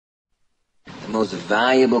most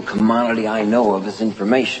valuable commodity I know of is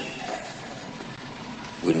information.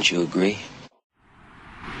 Wouldn't you agree?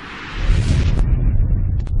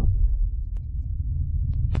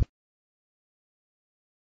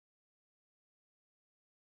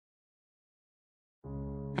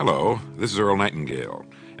 Hello, this is Earl Nightingale,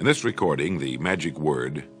 and this recording, The Magic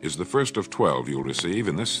Word, is the first of 12 you'll receive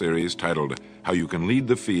in this series titled How You Can Lead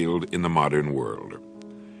the Field in the Modern World.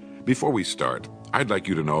 Before we start, I'd like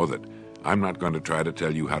you to know that I'm not going to try to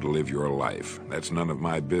tell you how to live your life. That's none of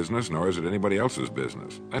my business, nor is it anybody else's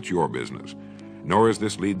business. That's your business. Nor is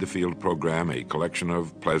this Lead the Field program a collection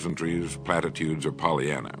of pleasantries, platitudes, or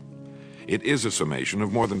Pollyanna. It is a summation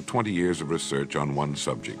of more than 20 years of research on one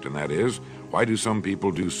subject, and that is, why do some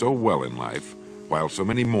people do so well in life, while so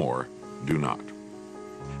many more do not?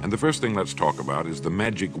 And the first thing let's talk about is the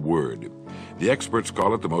magic word. The experts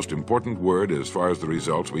call it the most important word as far as the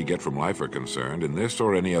results we get from life are concerned in this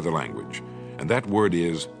or any other language, and that word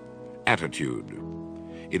is attitude.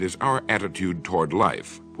 It is our attitude toward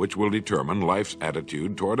life which will determine life's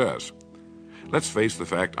attitude toward us. Let's face the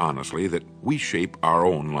fact honestly that we shape our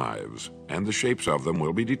own lives, and the shapes of them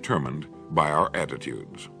will be determined by our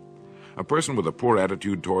attitudes. A person with a poor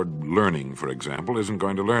attitude toward learning, for example, isn't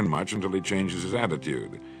going to learn much until he changes his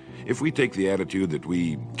attitude. If we take the attitude that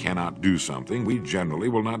we cannot do something, we generally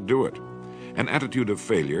will not do it. An attitude of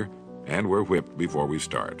failure, and we're whipped before we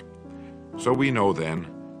start. So we know then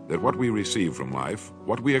that what we receive from life,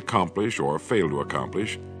 what we accomplish or fail to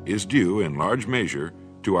accomplish, is due in large measure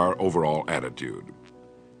to our overall attitude.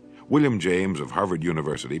 William James of Harvard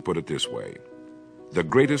University put it this way: "The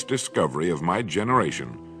greatest discovery of my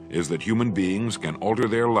generation is that human beings can alter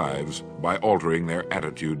their lives by altering their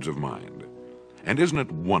attitudes of mind." And isn't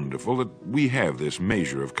it wonderful that we have this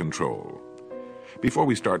measure of control? Before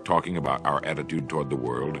we start talking about our attitude toward the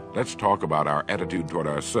world, let's talk about our attitude toward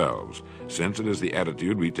ourselves, since it is the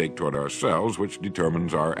attitude we take toward ourselves which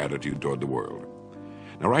determines our attitude toward the world.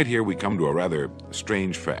 Now, right here we come to a rather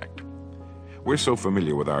strange fact. We're so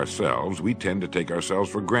familiar with ourselves, we tend to take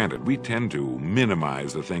ourselves for granted. We tend to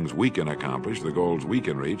minimize the things we can accomplish, the goals we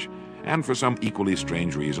can reach, and for some equally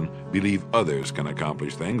strange reason, believe others can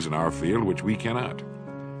accomplish things in our field which we cannot.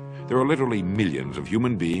 There are literally millions of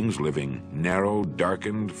human beings living narrow,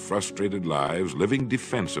 darkened, frustrated lives, living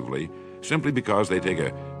defensively, simply because they take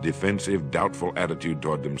a defensive, doubtful attitude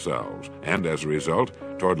toward themselves, and as a result,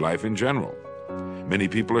 toward life in general. Many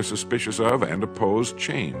people are suspicious of and oppose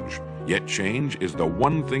change, yet change is the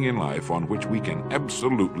one thing in life on which we can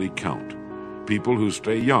absolutely count. People who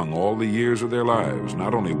stay young all the years of their lives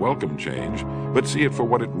not only welcome change, but see it for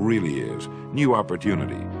what it really is: new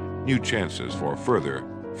opportunity, new chances for further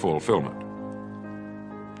fulfillment.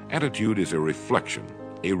 Attitude is a reflection,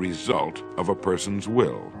 a result of a person's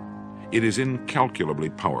will. It is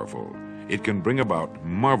incalculably powerful. It can bring about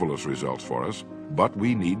marvelous results for us, but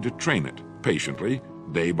we need to train it patiently,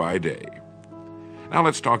 day by day. Now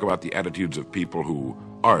let's talk about the attitudes of people who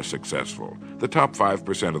are successful, the top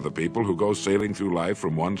 5% of the people who go sailing through life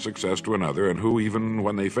from one success to another and who, even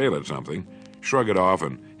when they fail at something, shrug it off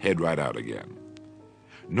and head right out again.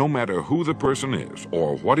 No matter who the person is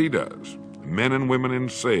or what he does, men and women in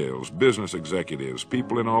sales, business executives,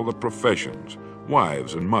 people in all the professions,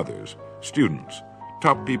 wives and mothers, students,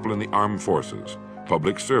 top people in the armed forces,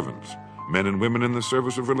 public servants, men and women in the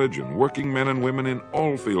service of religion, working men and women in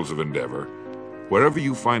all fields of endeavor, wherever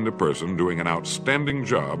you find a person doing an outstanding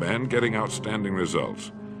job and getting outstanding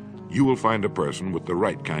results, you will find a person with the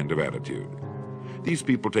right kind of attitude. These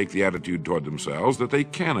people take the attitude toward themselves that they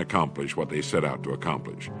can accomplish what they set out to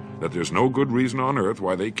accomplish, that there's no good reason on earth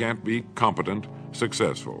why they can't be competent,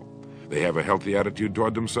 successful. They have a healthy attitude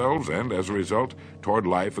toward themselves and, as a result, toward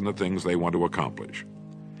life and the things they want to accomplish.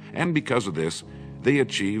 And because of this, they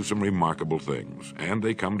achieve some remarkable things, and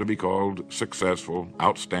they come to be called successful,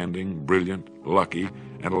 outstanding, brilliant, lucky,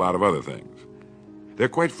 and a lot of other things. They're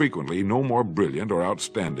quite frequently no more brilliant or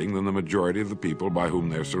outstanding than the majority of the people by whom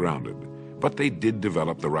they're surrounded, but they did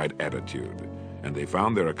develop the right attitude, and they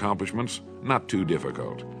found their accomplishments not too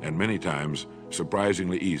difficult, and many times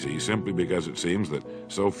surprisingly easy, simply because it seems that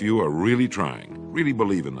so few are really trying, really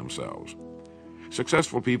believe in themselves.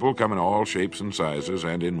 Successful people come in all shapes and sizes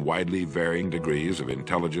and in widely varying degrees of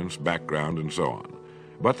intelligence, background, and so on.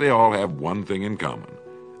 But they all have one thing in common.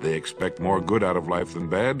 They expect more good out of life than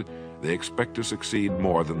bad. They expect to succeed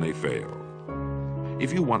more than they fail.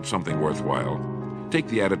 If you want something worthwhile, take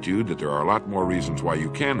the attitude that there are a lot more reasons why you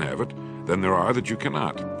can have it than there are that you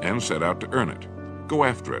cannot, and set out to earn it. Go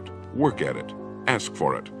after it, work at it, ask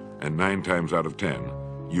for it, and 9 times out of 10,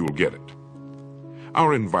 you'll get it.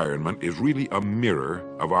 Our environment is really a mirror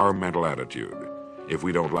of our mental attitude. If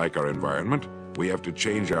we don't like our environment, We have to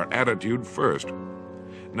change our attitude first.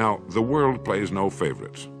 Now, the world plays no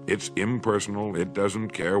favorites. It's impersonal. It doesn't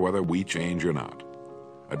care whether we change or not.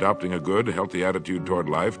 Adopting a good, healthy attitude toward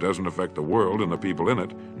life doesn't affect the world and the people in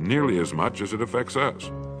it nearly as much as it affects us.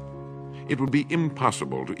 It would be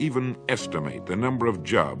impossible to even estimate the number of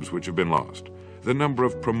jobs which have been lost, the number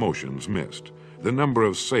of promotions missed, the number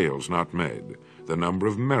of sales not made, the number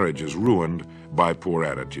of marriages ruined by poor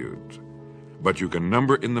attitudes. But you can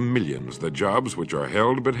number in the millions the jobs which are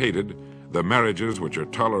held but hated, the marriages which are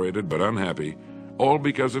tolerated but unhappy, all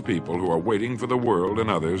because of people who are waiting for the world and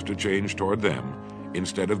others to change toward them,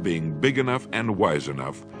 instead of being big enough and wise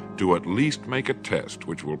enough to at least make a test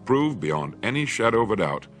which will prove beyond any shadow of a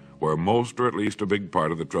doubt where most or at least a big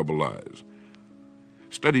part of the trouble lies.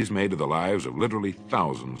 Studies made of the lives of literally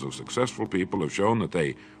thousands of successful people have shown that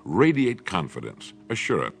they radiate confidence,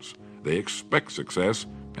 assurance, they expect success,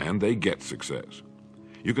 and they get success.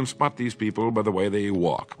 You can spot these people by the way they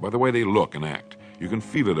walk, by the way they look and act. You can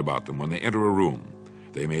feel it about them when they enter a room.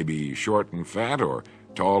 They may be short and fat, or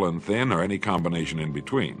tall and thin, or any combination in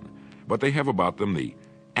between, but they have about them the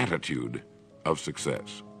attitude of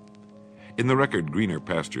success. In the record Greener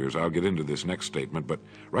Pastures, I'll get into this next statement, but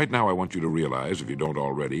right now I want you to realize, if you don't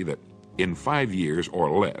already, that in 5 years or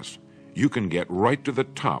less, you can get right to the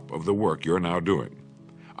top of the work you're now doing.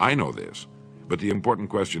 I know this, but the important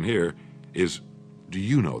question here is, do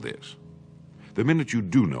you know this? The minute you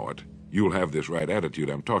do know it, you'll have this right attitude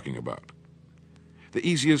I'm talking about. The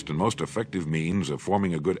easiest and most effective means of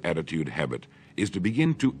forming a good attitude habit is to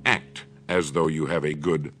begin to act as though you have a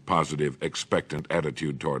good, positive, expectant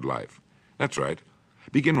attitude toward life. That's right.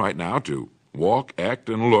 Begin right now to walk, act,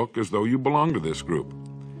 and look as though you belong to this group.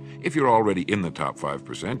 If you're already in the top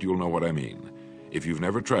 5%, you'll know what I mean. If you've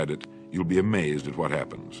never tried it, you'll be amazed at what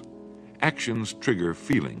happens. Actions trigger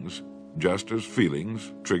feelings, just as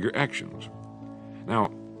feelings trigger actions.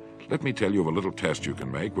 Now, let me tell you of a little test you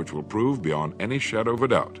can make which will prove beyond any shadow of a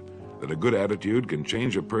doubt that a good attitude can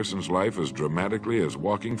change a person's life as dramatically as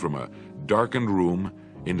walking from a darkened room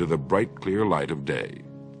into the bright, clear light of day.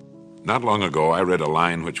 Not long ago, I read a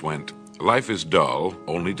line which went, "Life is dull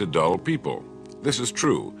only to dull people." This is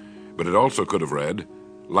true, but it also could have read,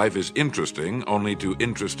 "Life is interesting only to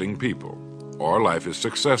interesting people," or "Life is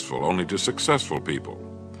successful only to successful people."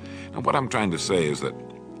 And what I'm trying to say is that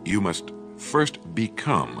you must first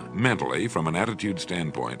become, mentally, from an attitude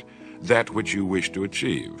standpoint, that which you wish to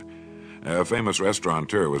achieve. A famous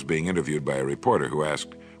restaurateur was being interviewed by a reporter who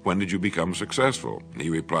asked, "When did you become successful?" He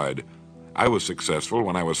replied, "I was successful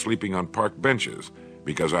when I was sleeping on park benches,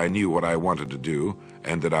 because I knew what I wanted to do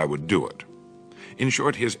and that I would do it." In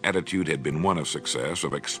short, his attitude had been one of success,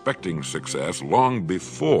 of expecting success, long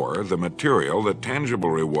before the material, the tangible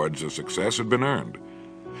rewards of success had been earned.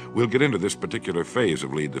 We'll get into this particular phase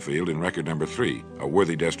of Lead the Field in record number 3, A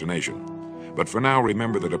Worthy Destination. But for now,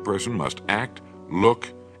 remember that a person must act, look,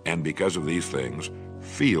 and because of these things,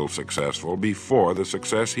 feel successful before the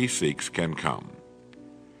success he seeks can come.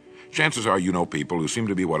 Chances are you know people who seem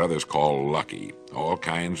to be what others call lucky. All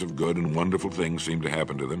kinds of good and wonderful things seem to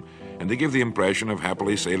happen to them, and they give the impression of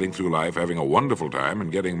happily sailing through life, having a wonderful time,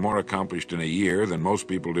 and getting more accomplished in a year than most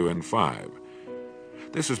people do in 5.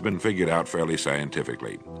 This has been figured out fairly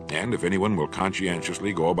scientifically, and if anyone will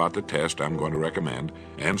conscientiously go about the test I'm going to recommend,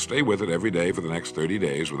 and stay with it every day for the next 30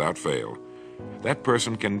 days without fail, that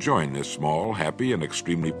person can join this small, happy, and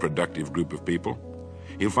extremely productive group of people.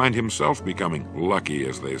 He'll find himself becoming lucky,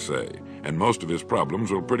 as they say, and most of his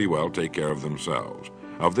problems will pretty well take care of themselves.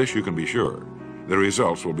 Of this you can be sure. The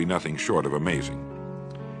results will be nothing short of amazing.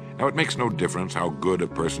 Now, it makes no difference how good a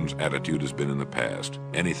person's attitude has been in the past.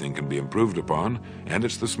 Anything can be improved upon, and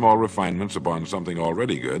it's the small refinements upon something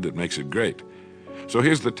already good that makes it great. So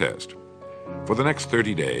here's the test. For the next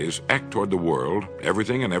 30 days, act toward the world,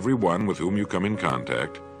 everything and everyone with whom you come in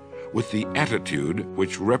contact, with the attitude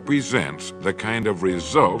which represents the kind of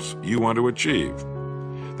results you want to achieve.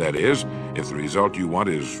 That is, if the result you want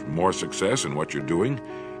is more success in what you're doing,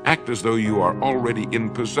 act as though you are already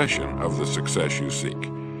in possession of the success you seek.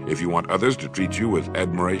 If you want others to treat you with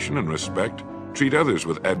admiration and respect, treat others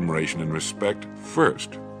with admiration and respect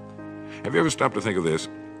first. Have you ever stopped to think of this?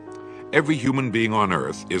 Every human being on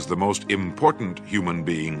earth is the most important human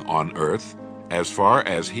being on earth as far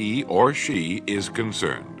as he or she is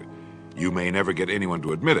concerned. You may never get anyone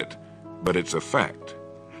to admit it, but it's a fact.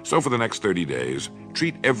 So for the next 30 days,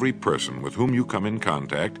 treat every person with whom you come in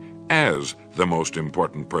contact as the most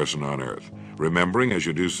important person on earth, remembering as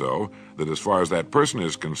you do so that as far as that person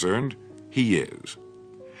is concerned, he is.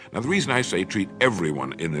 Now, the reason I say treat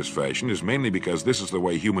everyone in this fashion is mainly because this is the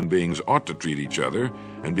way human beings ought to treat each other,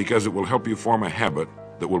 and because it will help you form a habit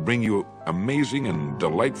that will bring you amazing and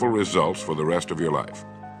delightful results for the rest of your life.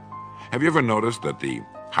 Have you ever noticed that the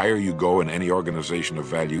higher you go in any organization of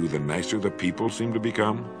value, the nicer the people seem to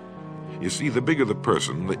become? You see, the bigger the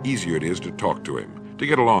person, the easier it is to talk to him, to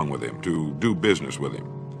get along with him, to do business with him.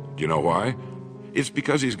 Do you know why? It's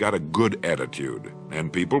because he's got a good attitude,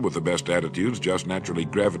 and people with the best attitudes just naturally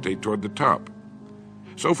gravitate toward the top.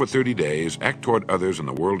 So for 30 days, act toward others and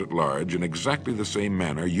the world at large in exactly the same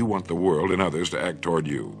manner you want the world and others to act toward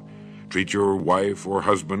you. Treat your wife or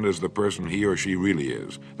husband as the person he or she really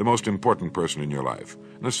is, the most important person in your life,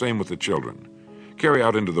 and the same with the children. Carry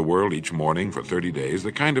out into the world each morning for 30 days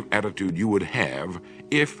the kind of attitude you would have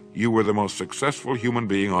if you were the most successful human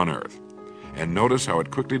being on earth. And notice how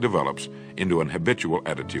it quickly develops into an habitual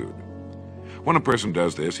attitude. When a person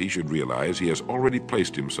does this, he should realize he has already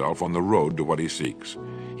placed himself on the road to what he seeks.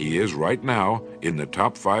 He is right now in the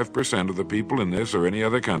top 5% of the people in this or any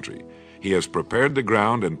other country. He has prepared the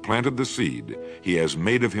ground and planted the seed. He has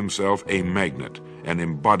made of himself a magnet, an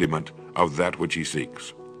embodiment of that which he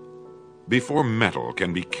seeks. Before metal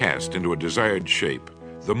can be cast into a desired shape,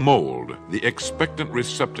 the mold, the expectant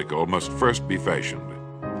receptacle, must first be fashioned.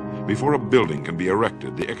 Before a building can be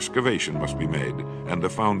erected, the excavation must be made and the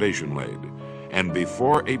foundation laid. And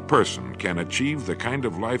before a person can achieve the kind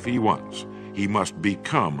of life he wants, he must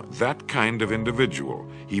become that kind of individual.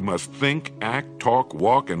 He must think, act, talk,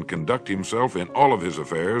 walk, and conduct himself in all of his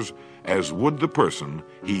affairs as would the person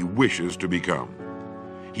he wishes to become.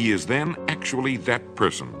 He is then actually that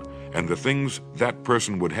person, and the things that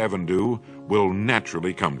person would have and do will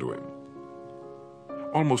naturally come to him.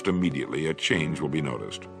 Almost immediately, a change will be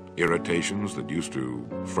noticed. Irritations that used to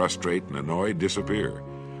frustrate and annoy disappear.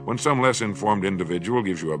 When some less informed individual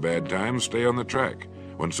gives you a bad time, stay on the track.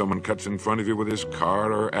 When someone cuts in front of you with his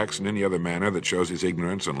car or acts in any other manner that shows his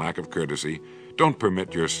ignorance and lack of courtesy, don't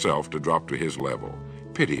permit yourself to drop to his level.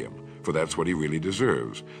 Pity him, for that's what he really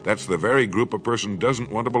deserves. That's the very group a person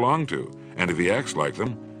doesn't want to belong to. And if he acts like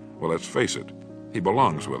them, well, let's face it, he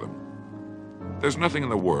belongs with them. There's nothing in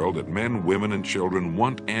the world that men, women, and children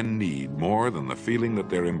want and need more than the feeling that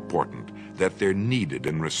they're important, that they're needed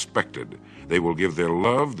and respected. They will give their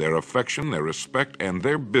love, their affection, their respect, and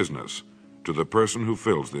their business to the person who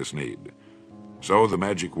fills this need. So the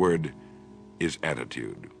magic word is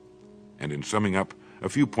attitude. And in summing up, a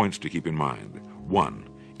few points to keep in mind. 1,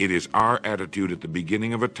 it is our attitude at the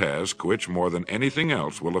beginning of a task which, more than anything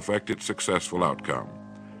else, will affect its successful outcome.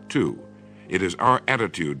 2, it is our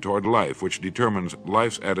attitude toward life which determines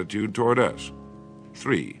life's attitude toward us.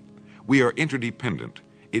 3, we are interdependent.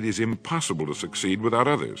 It is impossible to succeed without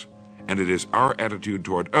others. And it is our attitude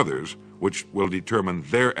toward others which will determine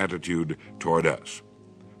their attitude toward us.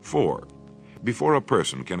 4, before a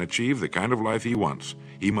person can achieve the kind of life he wants,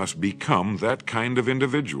 he must become that kind of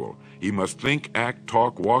individual. He must think, act,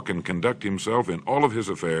 talk, walk, and conduct himself in all of his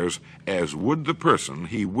affairs as would the person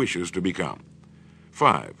he wishes to become.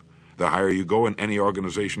 5, the higher you go in any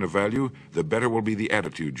organization of value, the better will be the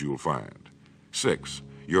attitude you'll find. 6,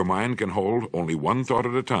 your mind can hold only one thought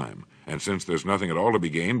at a time, and since there's nothing at all to be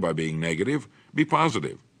gained by being negative, be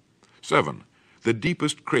positive. 7, the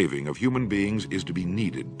deepest craving of human beings is to be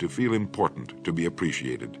needed, to feel important, to be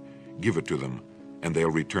appreciated. Give it to them, and they'll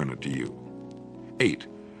return it to you. 8,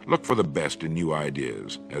 look for the best in new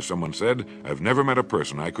ideas. As someone said, I've never met a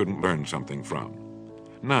person I couldn't learn something from.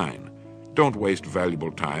 9, don't waste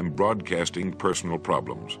valuable time broadcasting personal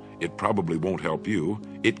problems. It probably won't help you.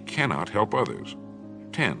 It cannot help others.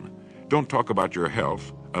 10, don't talk about your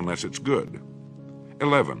health unless it's good.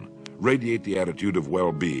 11, radiate the attitude of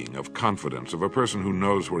well-being, of confidence, of a person who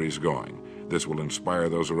knows where he's going. This will inspire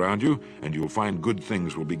those around you, and you'll find good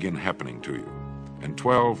things will begin happening to you. And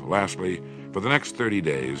 12, lastly, for the next 30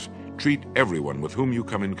 days, treat everyone with whom you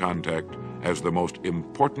come in contact as the most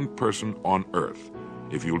important person on earth.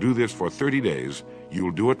 If you'll do this for 30 days,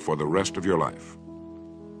 you'll do it for the rest of your life.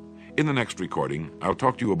 In the next recording, I'll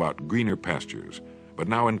talk to you about greener pastures. But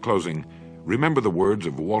now in closing, remember the words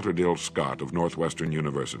of Walter Dill Scott of Northwestern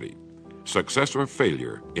University. Success or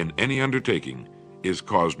failure in any undertaking is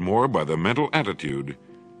caused more by the mental attitude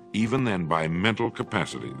even than by mental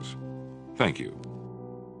capacities. Thank you.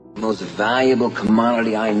 The most valuable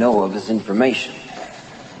commodity I know of is information.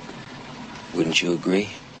 Wouldn't you agree?